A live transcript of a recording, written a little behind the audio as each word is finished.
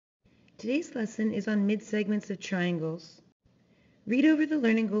Today's lesson is on midsegments of triangles. Read over the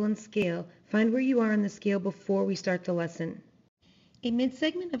learning goal and scale. Find where you are on the scale before we start the lesson. A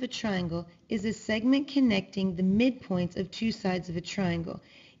midsegment of a triangle is a segment connecting the midpoints of two sides of a triangle.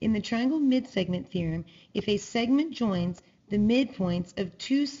 In the triangle midsegment theorem, if a segment joins the midpoints of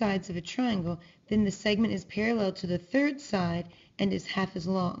two sides of a triangle, then the segment is parallel to the third side and is half as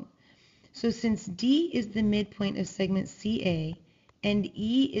long. So since D is the midpoint of segment CA and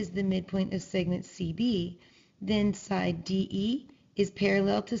E is the midpoint of segment CB, then side DE is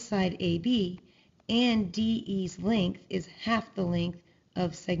parallel to side AB, and DE's length is half the length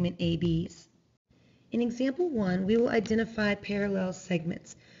of segment AB's. In example 1, we will identify parallel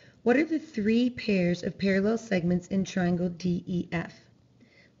segments. What are the three pairs of parallel segments in triangle DEF?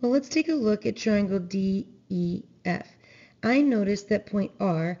 Well, let's take a look at triangle DEF. I notice that point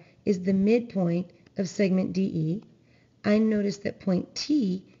R is the midpoint of segment DE. I notice that point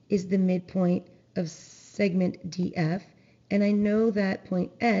T is the midpoint of segment DF, and I know that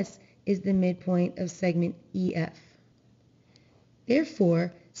point S is the midpoint of segment EF.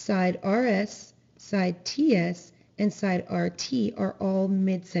 Therefore, side RS, side TS, and side RT are all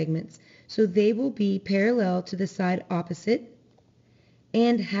midsegments, so they will be parallel to the side opposite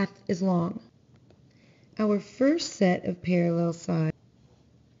and half as long. Our first set of parallel sides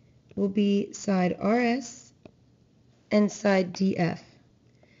will be side RS and side DF.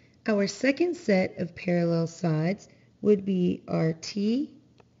 Our second set of parallel sides would be RT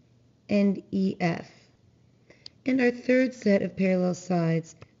and EF. And our third set of parallel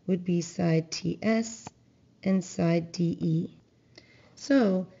sides would be side TS and side DE.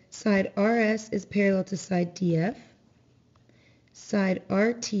 So side RS is parallel to side DF, side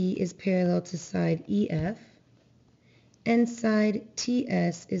RT is parallel to side EF, and side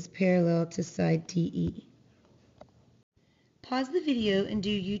TS is parallel to side DE. Pause the video and do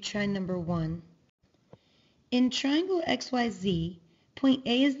you try number 1. In triangle XYZ, point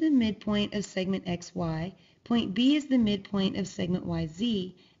A is the midpoint of segment XY, point B is the midpoint of segment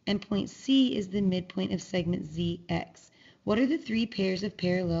YZ, and point C is the midpoint of segment ZX. What are the three pairs of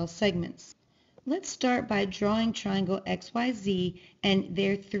parallel segments? Let's start by drawing triangle XYZ and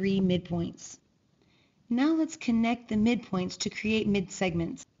their three midpoints. Now let's connect the midpoints to create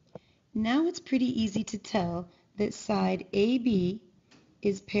midsegments. Now it's pretty easy to tell that side AB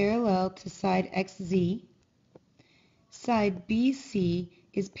is parallel to side XZ, side BC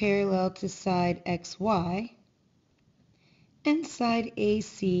is parallel to side XY, and side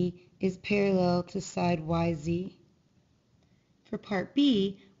AC is parallel to side YZ. For part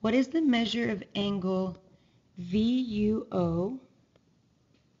B, what is the measure of angle VUO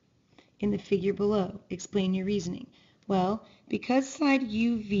in the figure below? Explain your reasoning. Well, because side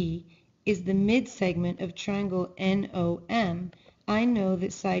UV is the midsegment of triangle NOM, I know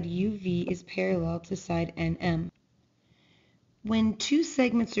that side UV is parallel to side NM. When two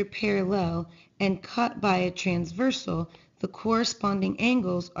segments are parallel and cut by a transversal, the corresponding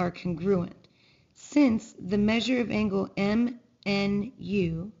angles are congruent. Since the measure of angle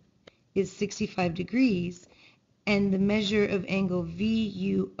MNU is 65 degrees, and the measure of angle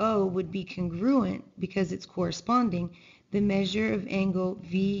VUO would be congruent because it's corresponding, the measure of angle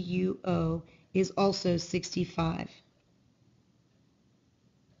VUO is also 65.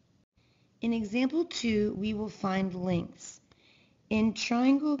 In example 2, we will find lengths. In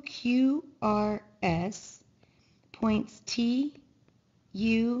triangle QRS, points T,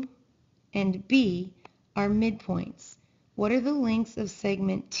 U, and B are midpoints. What are the lengths of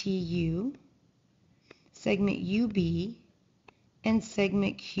segment TU, segment UB, and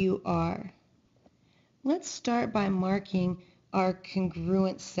segment QR? Let's start by marking our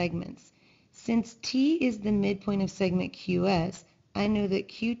congruent segments. Since T is the midpoint of segment QS, I know that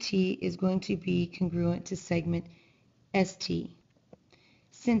QT is going to be congruent to segment ST.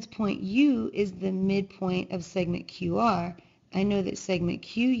 Since point U is the midpoint of segment QR, I know that segment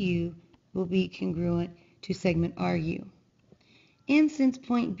QU will be congruent to segment RU. And since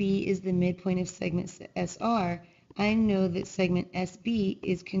point B is the midpoint of segment SR, I know that segment SB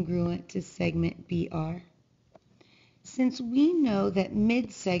is congruent to segment BR. Since we know that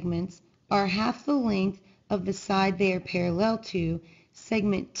midsegments are half the length of the side they are parallel to,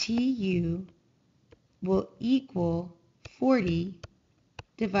 segment TU will equal 40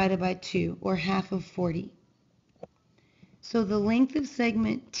 divided by 2, or half of 40. So the length of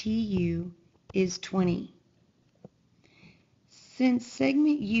segment TU is 20. Since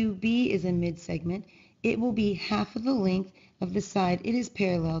segment UB is a midsegment, it will be half of the length of the side it is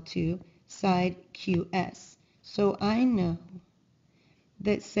parallel to, side QS. So I know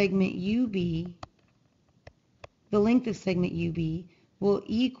that segment UB, the length of segment UB, will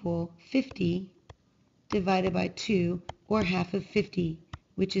equal 50 divided by 2, or half of 50,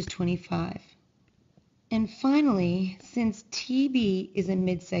 which is 25. And finally, since TB is a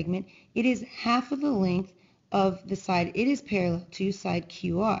midsegment, it is half of the length of the side it is parallel to, side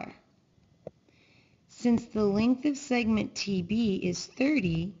QR. Since the length of segment TB is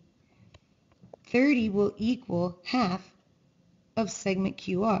 30, 30 will equal half of segment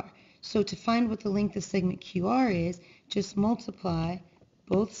QR. So to find what the length of segment QR is, just multiply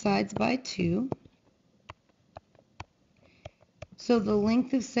both sides by 2. So the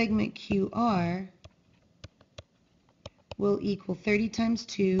length of segment QR will equal 30 times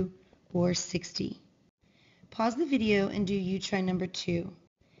 2, or 60. Pause the video and do you try number 2.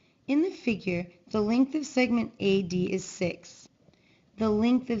 In the figure, the length of segment AD is 6. The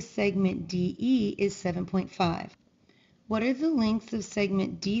length of segment DE is 7.5. What are the lengths of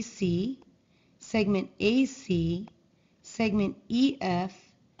segment DC, segment AC, segment EF,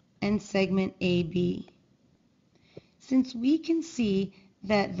 and segment AB? Since we can see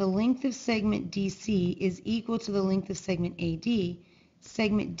that the length of segment DC is equal to the length of segment AD,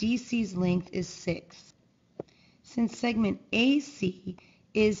 segment DC's length is 6. Since segment AC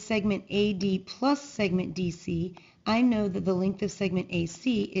is segment AD plus segment DC, I know that the length of segment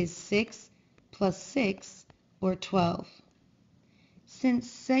AC is 6 plus 6, or 12. Since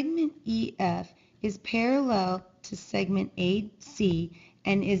segment EF is parallel to segment AC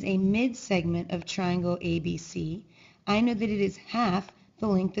and is a midsegment of triangle ABC, I know that it is half the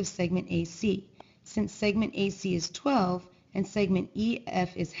length of segment AC. Since segment AC is 12 and segment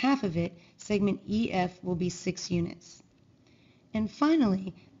EF is half of it, segment EF will be 6 units. And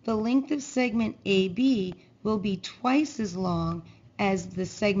finally, the length of segment AB will be twice as long as the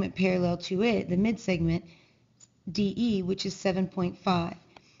segment parallel to it, the midsegment DE, which is 7.5.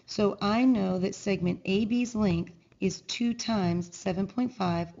 So I know that segment AB's length is 2 times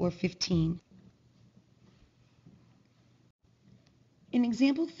 7.5, or 15. In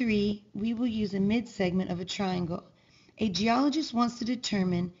example 3, we will use a midsegment of a triangle. A geologist wants to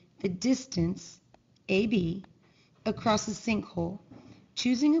determine the distance, AB, across a sinkhole.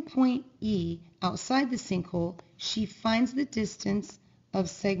 Choosing a point E outside the sinkhole, she finds the distance of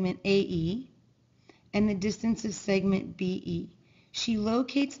segment AE and the distance of segment BE. She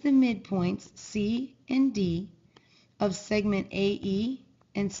locates the midpoints C and D of segment AE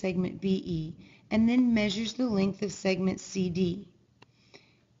and segment BE, and then measures the length of segment CD.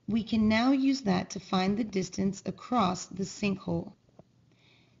 We can now use that to find the distance across the sinkhole.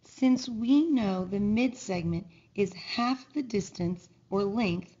 Since we know the midsegment is half the distance or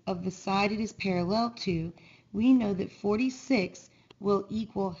length of the side it is parallel to, we know that 46 will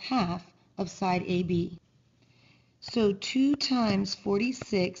equal half of side AB. So 2 times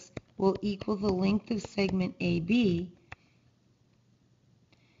 46 will equal the length of segment AB.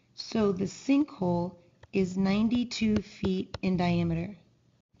 So the sinkhole is 92 feet in diameter.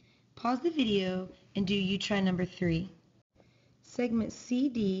 Pause the video and do you try number 3. Segment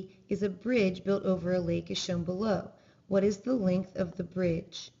CD is a bridge built over a lake as shown below. What is the length of the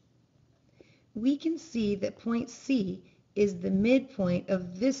bridge? We can see that point C is the midpoint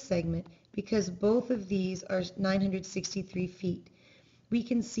of this segment because both of these are 963 feet. We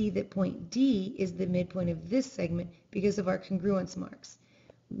can see that point D is the midpoint of this segment because of our congruence marks.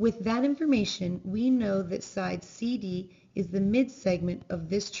 With that information, we know that side CD is the midsegment of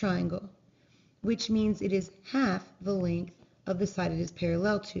this triangle, which means it is half the length of the side it is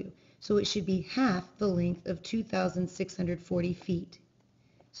parallel to. So it should be half the length of 2,640 feet.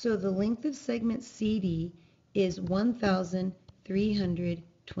 So the length of segment CD is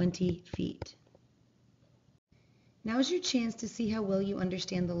 1,320 feet. Now is your chance to see how well you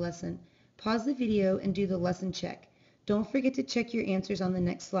understand the lesson. Pause the video and do the lesson check. Don't forget to check your answers on the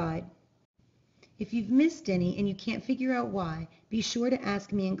next slide. If you've missed any and you can't figure out why, be sure to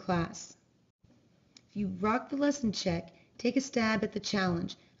ask me in class. If you rock the lesson check, take a stab at the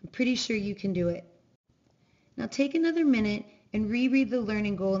challenge. I'm pretty sure you can do it. Now take another minute and reread the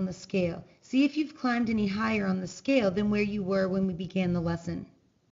learning goal and the scale. See if you've climbed any higher on the scale than where you were when we began the lesson.